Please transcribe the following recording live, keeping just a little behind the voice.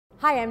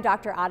Hi, I'm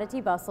Dr. Aditi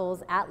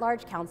Bussells,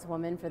 at-large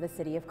Councilwoman for the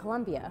City of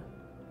Columbia.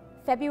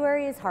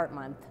 February is Heart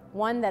Month,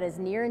 one that is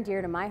near and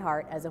dear to my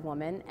heart as a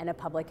woman and a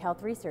public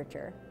health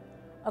researcher.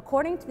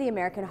 According to the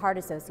American Heart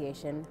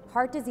Association,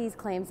 heart disease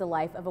claims the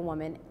life of a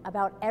woman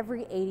about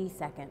every 80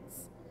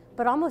 seconds,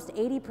 but almost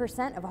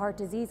 80% of heart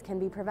disease can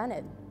be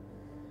prevented.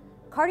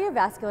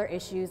 Cardiovascular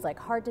issues like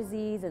heart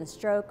disease and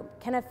stroke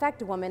can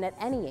affect a woman at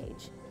any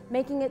age,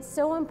 making it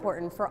so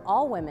important for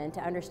all women to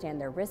understand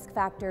their risk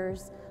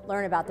factors,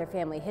 learn about their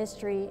family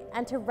history,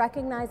 and to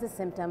recognize the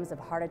symptoms of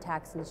heart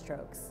attacks and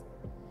strokes.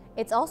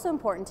 It's also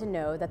important to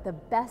know that the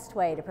best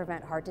way to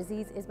prevent heart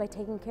disease is by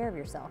taking care of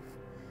yourself.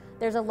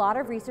 There's a lot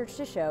of research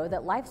to show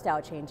that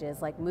lifestyle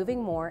changes like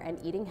moving more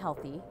and eating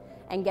healthy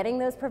and getting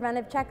those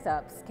preventive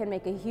checkups can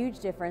make a huge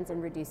difference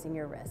in reducing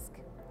your risk.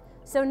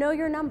 So know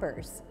your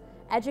numbers.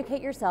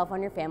 Educate yourself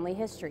on your family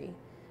history.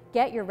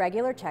 Get your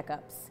regular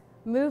checkups.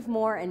 Move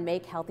more and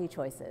make healthy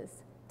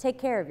choices. Take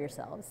care of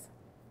yourselves.